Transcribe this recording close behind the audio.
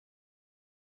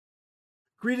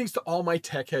Greetings to all my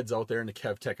tech heads out there in the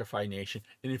KevTechify nation,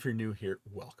 and if you're new here,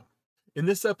 welcome. In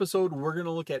this episode, we're going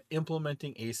to look at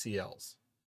implementing ACLs.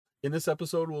 In this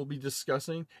episode, we'll be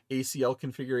discussing ACL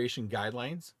configuration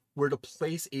guidelines, where to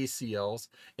place ACLs,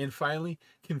 and finally,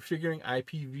 configuring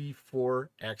IPv4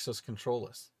 access control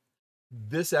lists.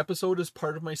 This episode is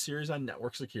part of my series on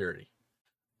network security.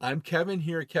 I'm Kevin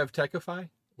here at KevTechify.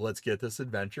 Let's get this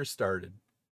adventure started.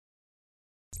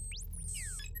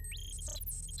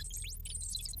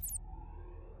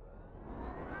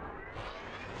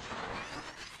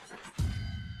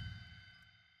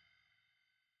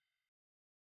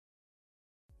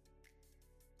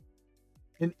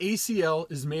 An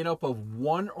ACL is made up of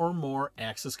one or more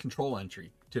access control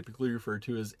entry, typically referred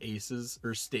to as ACEs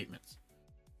or statements.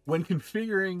 When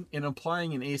configuring and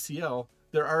applying an ACL,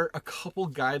 there are a couple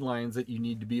guidelines that you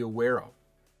need to be aware of.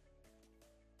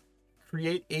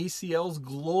 Create ACLs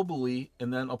globally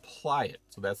and then apply it.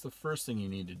 So that's the first thing you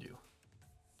need to do.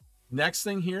 Next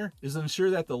thing here is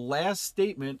ensure that the last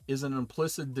statement is an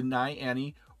implicit deny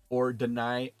any or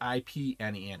deny IP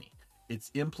any.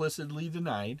 It's implicitly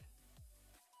denied.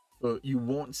 So you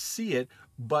won't see it,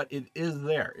 but it is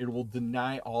there. It will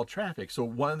deny all traffic. So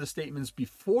one of the statements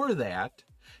before that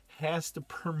has to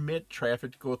permit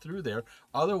traffic to go through there.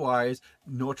 Otherwise,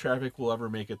 no traffic will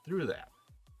ever make it through that.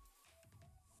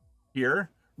 Here,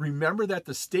 remember that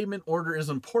the statement order is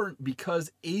important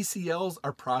because ACLs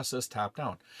are processed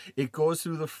top-down. It goes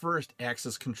through the first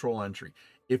access control entry.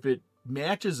 If it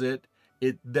matches it,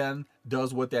 it then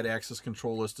does what that access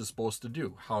control list is supposed to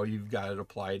do, how you've got it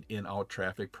applied in, out,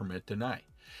 traffic, permit, deny.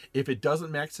 If it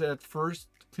doesn't match that first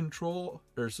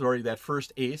that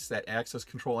first ACE, that access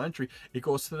control entry, it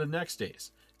goes to the next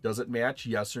ACE. Does it match?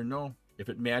 Yes or no? If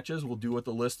it matches, we'll do what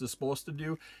the list is supposed to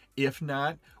do. If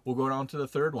not, we'll go down to the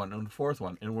third one and the fourth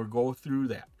one, and we'll go through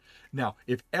that. Now,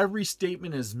 if every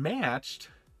statement is matched,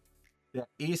 that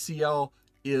ACL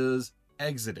is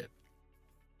exited.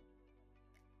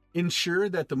 Ensure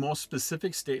that the most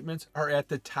specific statements are at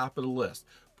the top of the list.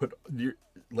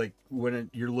 Like when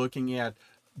you're looking at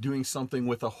doing something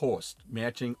with a host,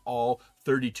 matching all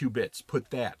 32 bits, put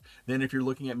that. Then if you're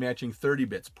looking at matching 30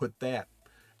 bits, put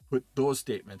those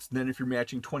statements. Then if you're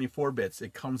matching 24 bits,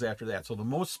 it comes after that. So the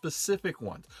most specific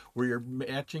ones, where you're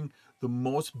matching the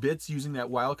most bits using that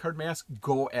wildcard mask,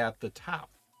 go at the top.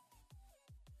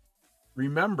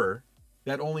 Remember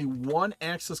that only one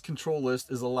access control list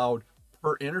is allowed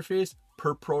per interface,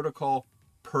 per protocol,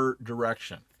 per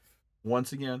direction.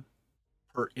 Once again,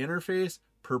 per interface,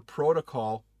 per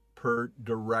protocol, per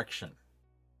direction.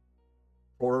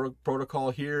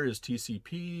 Protocol here is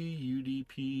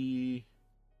TCP, UDP,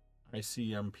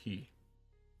 ICMP.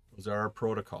 Those are our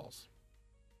protocols.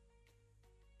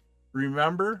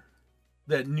 Remember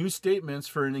that new statements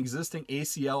for an existing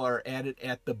ACL are added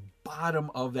at the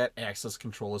bottom of that access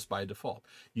control list by default.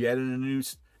 You added a new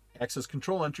access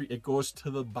control entry, it goes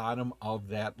to the bottom of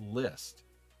that list.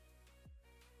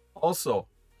 Also,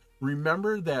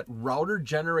 remember that router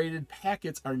generated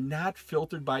packets are not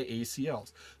filtered by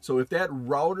ACLs. So if that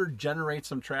router generates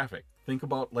some traffic, think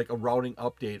about like a routing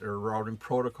update or a routing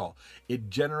protocol, it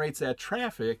generates that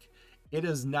traffic, it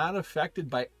is not affected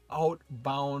by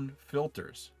outbound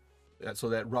filters. So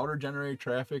that router generated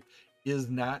traffic is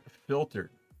not filtered.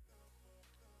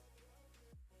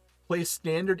 Place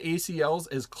standard ACLs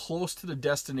as close to the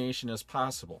destination as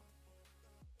possible.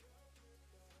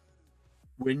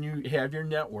 When you have your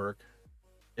network,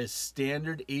 a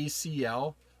standard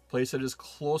ACL, place it as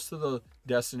close to the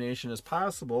destination as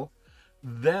possible.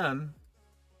 Then,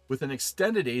 with an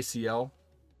extended ACL,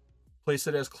 place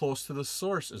it as close to the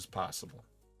source as possible.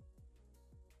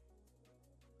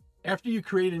 After you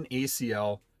create an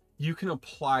ACL, you can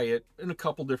apply it in a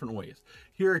couple different ways.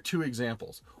 Here are two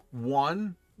examples.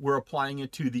 One, we're applying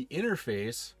it to the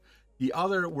interface. The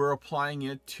other, we're applying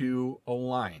it to a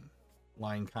line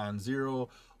con 0,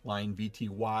 line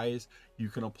VTYs. You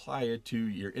can apply it to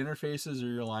your interfaces or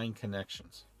your line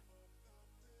connections.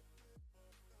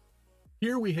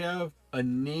 Here we have a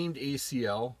named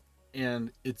ACL,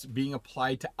 and it's being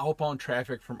applied to outbound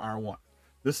traffic from R1.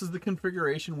 This is the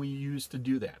configuration we use to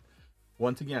do that.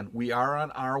 Once again, we are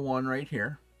on R1 right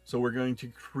here. So we're going to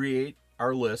create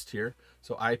our list here.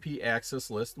 So IP access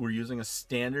list, we're using a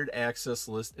standard access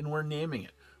list and we're naming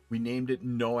it. We named it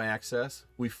no access.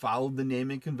 We followed the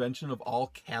naming convention of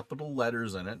all capital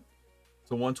letters in it.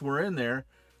 So once we're in there,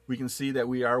 we can see that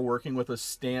we are working with a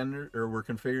standard, or we're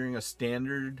configuring a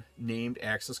standard named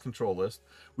access control list.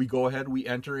 We go ahead, we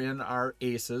enter in our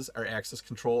ACEs, our access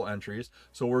control entries.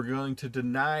 So we're going to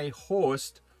deny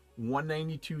host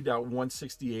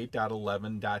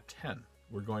 192.168.11.10.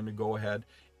 We're going to go ahead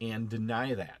and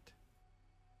deny that.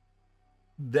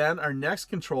 Then our next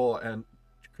control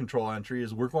entry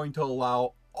is we're going to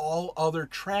allow all other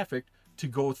traffic to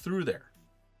go through there.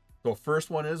 So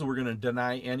first one is we're going to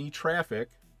deny any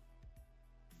traffic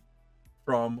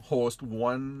from host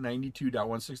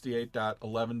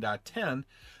 192.168.11.10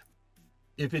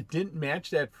 if it didn't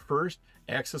match that first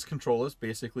access control list.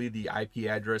 Basically the IP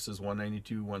address is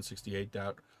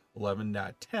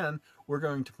 192.168.11.10. We're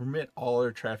going to permit all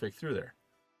other traffic through there.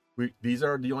 These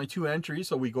are the only two entries,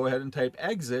 so we go ahead and type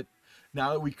exit.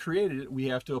 Now that we created it, we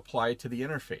have to apply it to the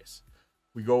interface.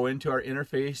 We go into our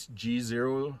interface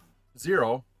G00,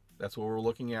 that's what we're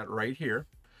looking at right here,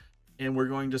 and we're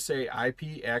going to say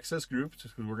IP access groups.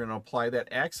 We're going to apply that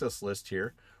access list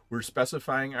here. We're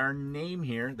specifying our name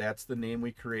here, that's the name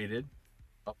we created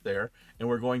up there, and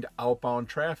we're going to outbound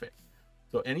traffic.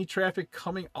 So any traffic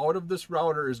coming out of this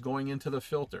router is going into the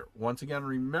filter. Once again,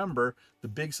 remember the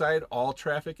big side, all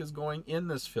traffic is going in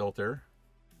this filter.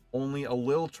 Only a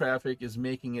little traffic is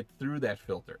making it through that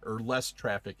filter, or less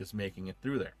traffic is making it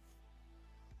through there.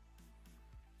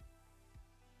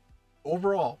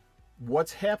 Overall,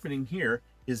 what's happening here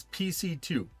is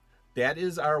PC2. That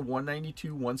is our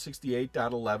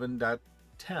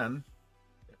 192.168.11.10.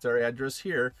 That's our address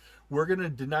here. We're going to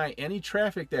deny any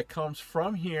traffic that comes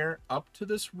from here up to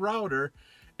this router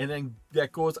and then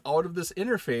that goes out of this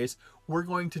interface. We're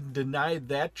going to deny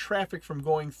that traffic from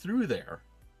going through there,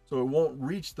 so it won't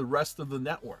reach the rest of the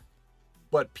network.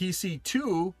 But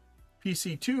PC2,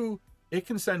 it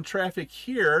can send traffic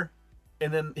here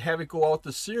and then have it go out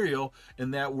the serial,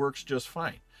 and that works just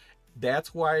fine.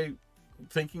 That's why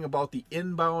thinking about the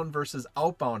inbound versus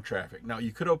outbound traffic. Now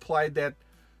you could have applied that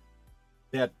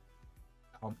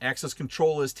access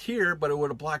control list here, but it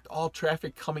would have blocked all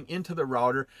traffic coming into the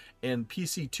router, and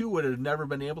PC2 would have never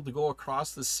been able to go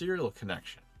across the serial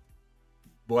connection.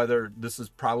 Whether this is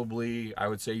probably, I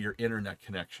would say, your internet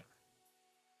connection.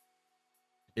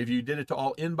 If you did it to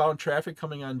all inbound traffic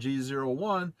coming on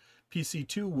G01,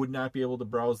 PC2 would not be able to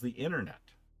browse the internet,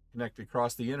 connect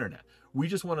across the internet. We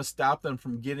just want to stop them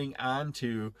from getting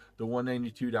onto the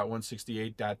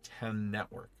 192.168.10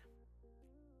 network.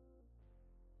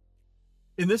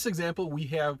 In this example, we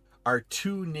have our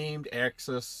two named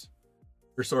extended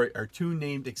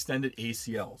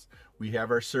ACLs. We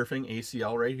have our surfing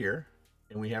ACL right here,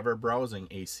 and we have our browsing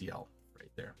ACL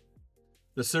right there.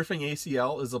 The surfing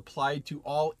ACL is applied to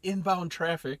all inbound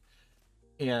traffic,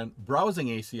 and browsing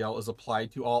ACL is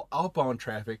applied to all outbound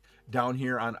traffic down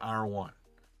here on R1.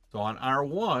 So on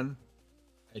R1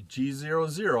 at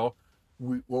G00,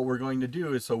 what we're going to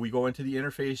do is, so we go into the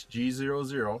interface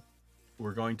G00,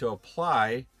 we're going to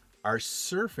apply our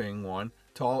surfing one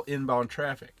to all inbound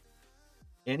traffic.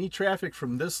 Any traffic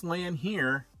from this LAN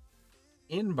here,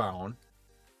 inbound,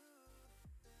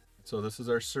 so this is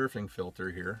our surfing filter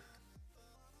here,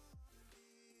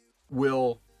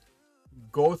 will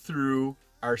go through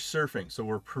our surfing. So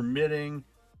we're permitting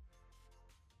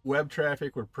web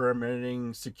traffic, we're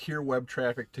permitting secure web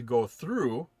traffic to go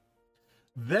through.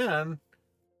 Then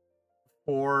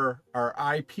for our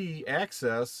IP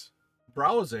access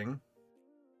browsing,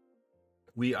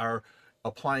 we are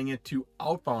applying it to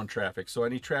outbound traffic. So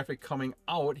any traffic coming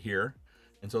out here,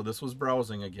 and so this was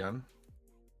browsing again,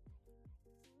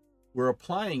 we're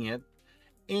applying it,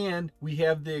 and we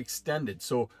have the extended.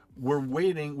 So we're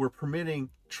permitting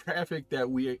traffic that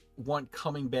we want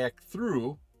coming back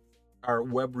through our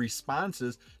web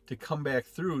responses to come back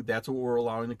through. That's what we're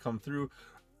allowing to come through.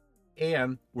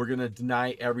 And we're going to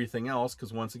deny everything else,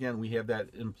 because once again, we have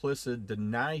that implicit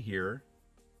deny here.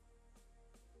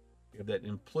 We have that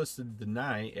implicit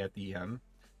deny at the end.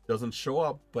 Doesn't show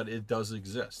up, but it does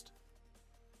exist.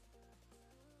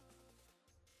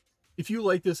 If you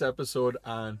like this episode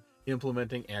on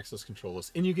implementing access control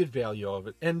lists and you get value out of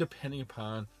it, and depending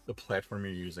upon the platform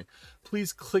you're using,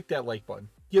 please click that like button,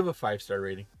 give a 5-star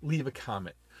rating, leave a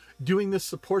comment. Doing this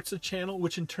supports the channel,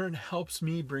 which in turn helps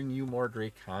me bring you more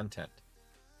great content.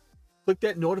 Click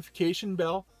that notification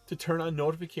bell to turn on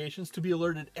notifications to be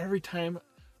alerted every time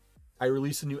I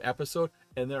release a new episode,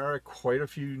 and there are quite a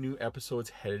few new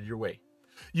episodes headed your way.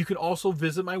 You can also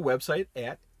visit my website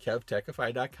at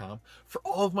KevTechify.com for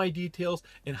all of my details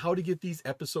and how to get these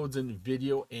episodes in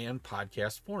video and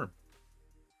podcast form.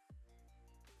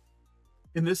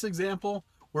 In this example,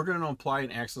 we're going to apply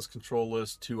an access control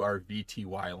list to our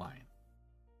VTY line.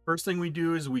 First thing we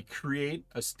do is we create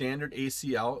a standard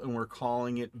ACL, and we're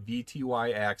calling it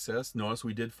VTY access. Notice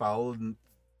we did follow the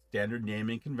standard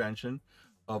naming convention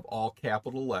of all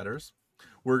capital letters.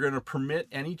 We're going to permit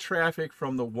any traffic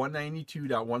from the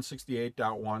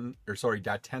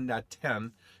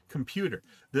 192.168.10.10 computer.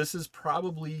 This is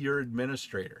probably your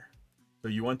administrator. So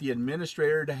you want the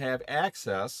administrator to have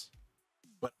access,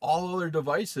 but all other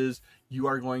devices you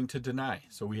are going to deny.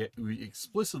 So we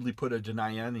explicitly put a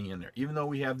deny any in there. Even though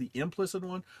we have the implicit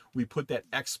one, we put that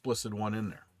explicit one in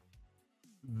there.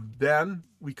 Then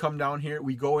we come down here,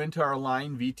 we go into our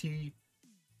line VT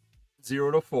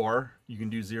 0 to 4. You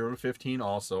can do 0 to 15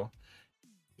 also.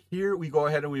 Here we go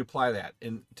ahead and we apply that.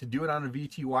 And to do it on a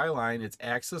VTY line, it's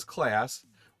access class.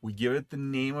 We give it the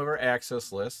name of our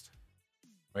access list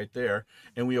right there,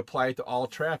 and we apply it to all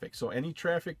traffic. So any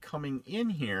traffic coming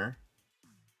in here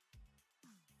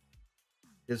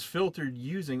is filtered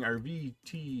using our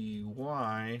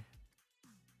VTY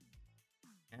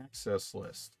access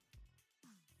list.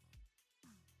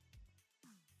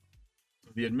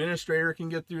 The administrator can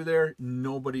get through there,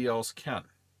 nobody else can.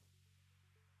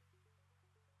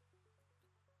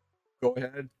 Go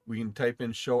ahead, we can type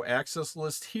in show access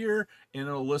list here, and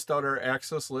it'll list out our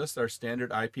access list, our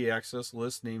standard IP access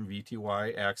list named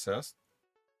VTY access.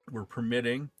 We're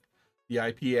permitting the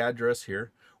IP address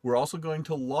here. We're also going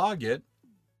to log it.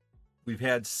 We've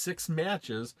had 6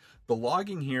 matches. The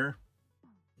logging here,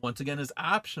 once again, is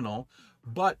optional,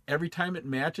 but every time it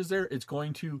matches there, it's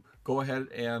going to go ahead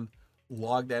and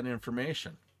log that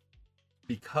information.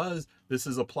 Because this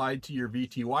is applied to your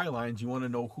VTY lines, you want to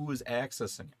know who is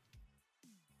accessing it.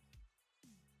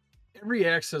 Every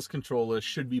access control list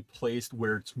should be placed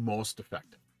where it's most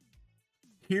effective.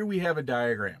 Here we have a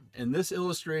diagram, and this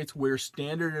illustrates where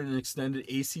standard and extended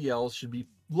ACLs should be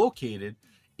located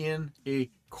in a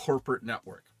corporate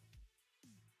network.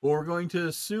 What we're going to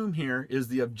assume here is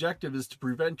the objective is to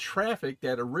prevent traffic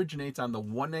that originates on the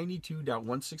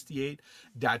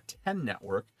 192.168.10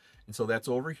 network. And so that's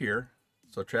over here.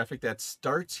 So traffic that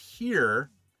starts here,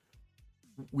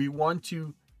 we want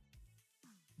to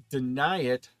deny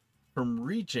it from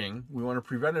reaching. We want to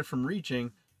prevent it from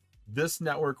reaching this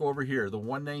network over here, the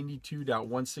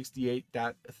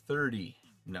 192.168.30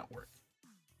 network.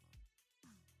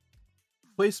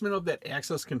 Placement of that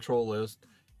access control list,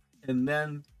 and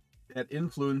then that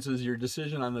influences your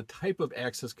decision on the type of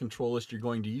access control list you're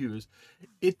going to use.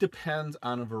 It depends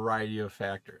on a variety of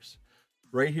factors.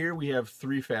 Right here we have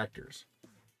 3 factors.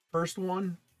 First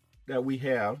one that we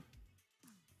have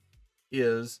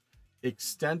is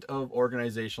extent of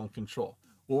organizational control.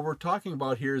 What we're talking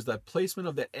about here is that placement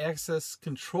of the access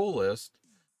control list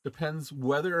depends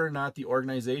whether or not the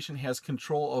organization has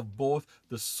control of both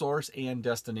the source and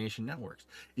destination networks.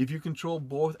 If you control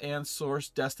both and source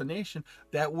destination,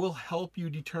 that will help you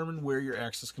determine where your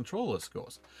access control list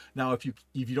goes. Now, if you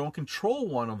don't control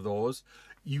one of those,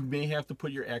 you may have to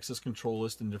put your access control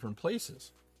list in different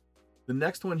places. The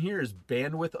next one here is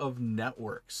bandwidth of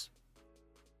networks.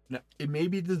 Now, it may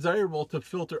be desirable to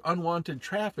filter unwanted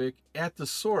traffic at the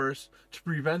source to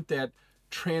prevent that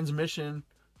transmission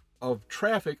of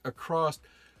traffic across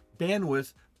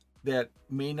bandwidth that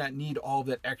may not need all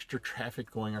that extra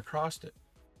traffic going across it.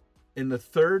 And the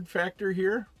third factor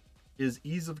here is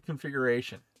ease of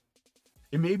configuration.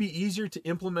 It may be easier to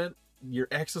implement your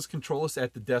access control list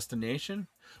at the destination,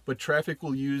 but traffic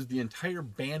will use the entire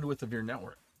bandwidth of your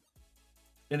network.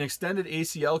 An extended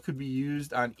ACL could be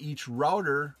used on each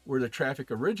router where the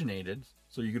traffic originated.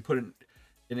 So you could put an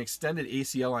extended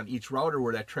ACL on each router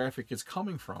where that traffic is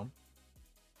coming from.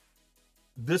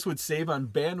 This would save on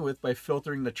bandwidth by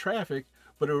filtering the traffic,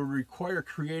 but it would require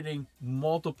creating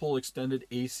multiple extended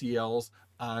ACLs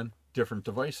on different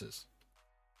devices.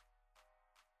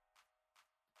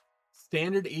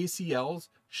 Standard ACLs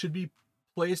should be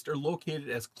placed or located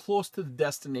as close to the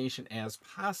destination as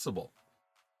possible.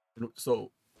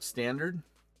 So standard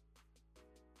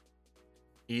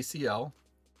ACL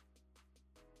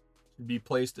should be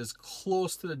placed as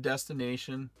close to the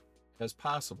destination as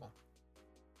possible.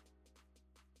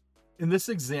 In this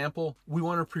example, we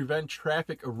want to prevent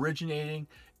traffic originating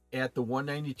at the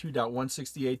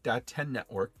 192.168.10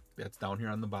 network. That's down here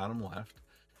on the bottom left.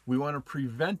 We want to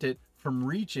prevent it from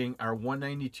reaching our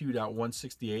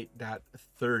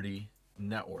 192.168.30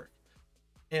 network.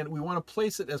 And we want to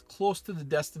place it as close to the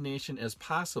destination as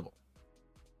possible,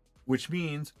 which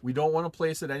means we don't want to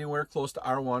place it anywhere close to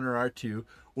R1 or R2.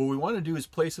 What we want to do is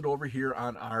place it over here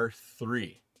on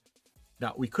R3.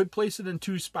 Now, we could place it in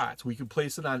 2 spots. We could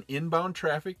place it on inbound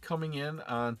traffic coming in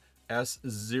on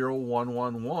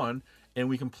S0111, and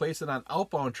we can place it on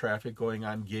outbound traffic going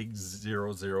on gig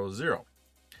 000.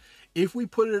 If we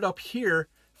put it up here,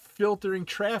 filtering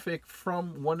traffic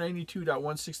from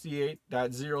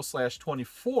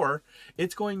 192.168.0/24,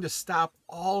 it's going to stop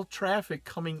all traffic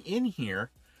coming in here.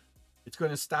 It's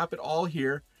going to stop it all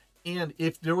here. And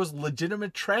if there was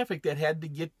legitimate traffic that had to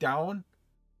get down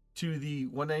to the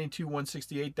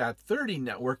 192.168.30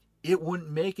 network, it wouldn't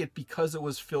make it because it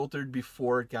was filtered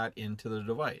before it got into the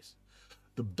device.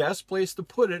 The best place to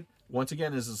put it, once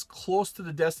again, is as close to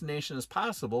the destination as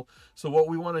possible. So what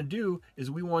we want to do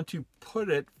is we want to put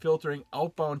it filtering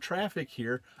outbound traffic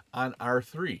here on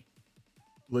R3.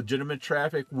 Legitimate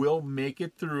traffic will make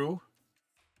it through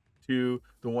to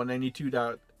the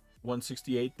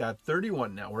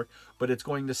 192.168.31 network, but it's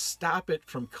going to stop it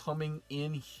from coming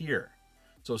in here.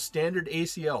 So standard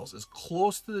ACLs as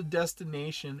close to the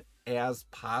destination as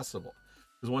possible.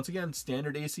 Because once again,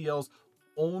 standard ACLs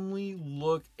only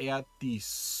look at the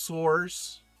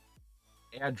source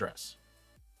address.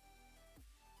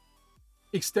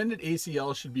 Extended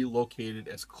ACL should be located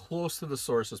as close to the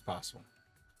source as possible.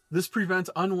 This prevents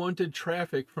unwanted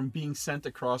traffic from being sent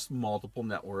across multiple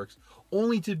networks,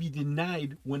 only to be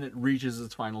denied when it reaches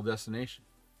its final destination.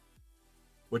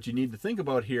 What you need to think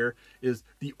about here is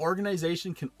the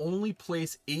organization can only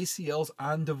place ACLs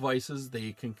on devices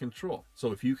they can control.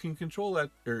 So if you can control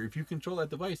that, or if you control that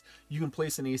device, you can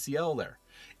place an ACL there.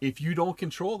 If you don't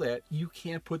control that, you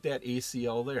can't put that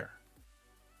ACL there.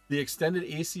 The extended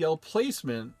ACL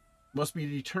placement must be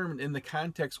determined in the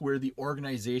context where the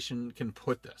organization can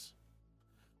put this.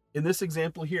 In this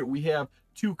example here, we have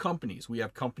two companies. We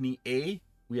have company A,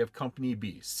 we have company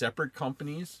B, separate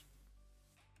companies.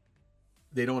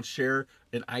 They don't share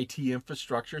an IT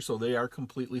infrastructure, so they are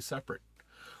completely separate.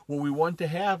 What we want to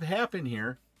have happen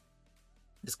here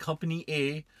is company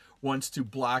A wants to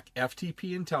block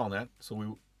FTP and Telnet.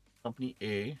 So company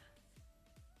A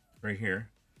right here.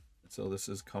 So this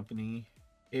is company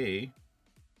A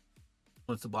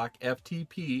wants to block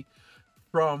FTP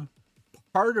from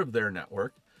part of their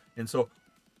network. And so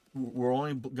we're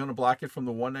only going to block it from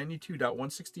the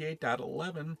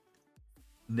 192.168.11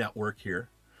 network here.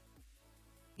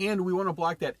 And we want to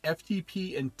block that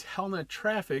FTP and Telnet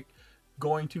traffic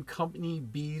going to company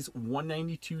B's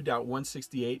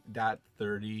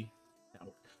 192.168.30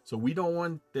 network. So we don't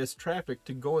want this traffic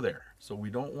to go there. So we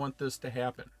don't want this to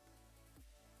happen.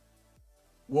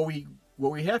 What we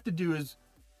have to do is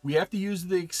we have to use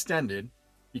the extended,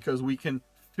 because we can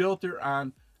filter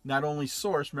on not only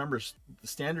source. Remember, the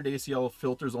standard ACL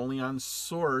filters only on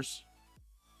source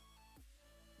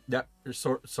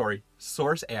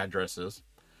addresses.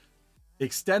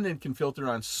 Extended can filter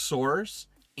on source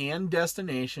and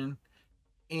destination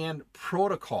and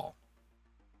protocol.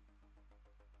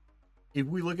 If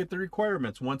we look at the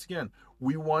requirements, once again,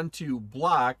 we want to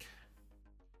block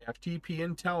FTP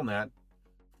and Telnet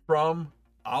from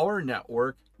our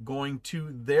network going to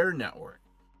their network.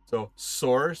 So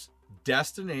source,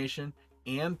 destination,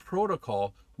 and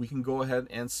protocol, we can go ahead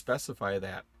and specify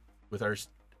that with our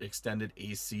extended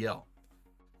ACL.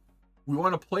 We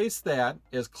want to place that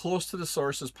as close to the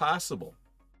source as possible.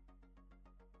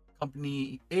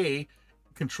 Company A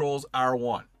controls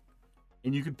R1,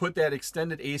 and you could put that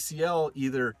extended ACL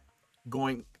either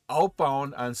going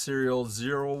outbound on serial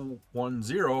 010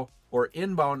 or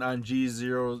inbound on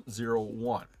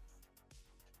G001.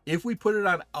 If we put it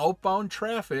on outbound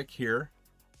traffic here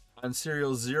on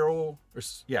serial 010,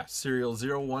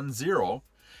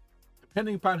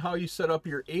 depending upon how you set up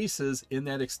your ACEs in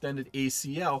that extended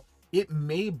ACL, it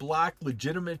may block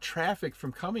legitimate traffic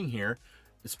from coming here,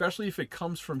 especially if it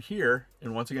comes from here.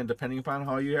 And once again, depending upon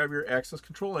how you have your access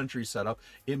control entry set up,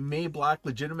 it may block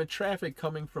legitimate traffic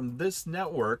coming from this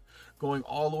network going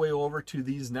all the way over to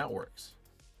these networks.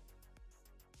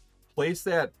 Place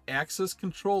that access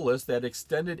control list, that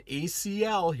extended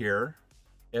ACL here,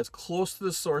 as close to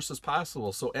the source as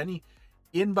possible. So any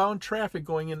inbound traffic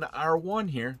going into R1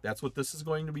 here, that's what this is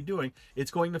going to be doing.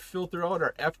 It's going to filter out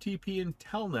our FTP and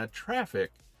Telnet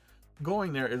traffic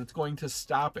going there, and it's going to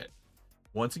stop it.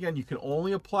 Once again, you can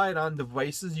only apply it on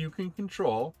devices you can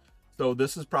control. So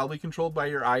this is probably controlled by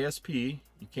your ISP.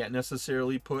 You can't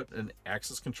necessarily put an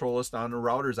access control list on a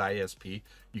router's ISP.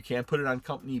 You can't put it on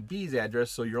company B's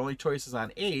address, so your only choice is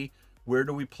on A. Where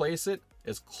do we place it?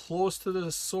 As close to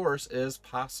the source as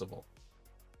possible.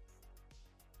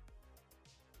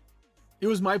 It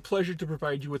was my pleasure to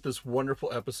provide you with this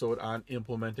wonderful episode on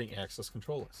implementing access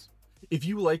control lists. If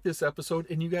you like this episode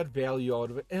and you got value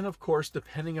out of it, and of course,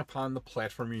 depending upon the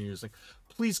platform you're using,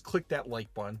 please click that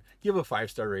like button, give a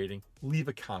 5-star rating, leave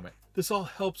a comment. This all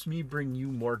helps me bring you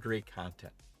more great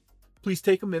content. Please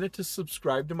take a minute to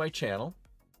subscribe to my channel.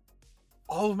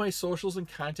 All of my socials and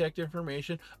contact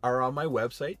information are on my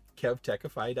website,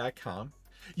 KevTechify.com.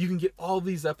 You can get all of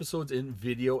these episodes in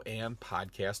video and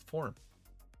podcast form.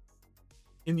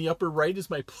 In the upper right is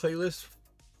my playlist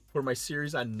for my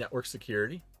series on network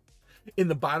security. In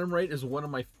the bottom right is one of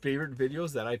my favorite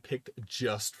videos that I picked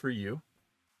just for you.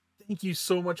 Thank you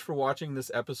so much for watching this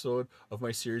episode of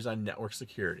my series on network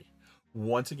security.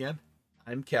 Once again,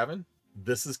 I'm Kevin.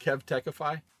 This is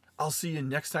KevTechify. I'll see you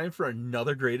next time for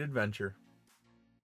another great adventure.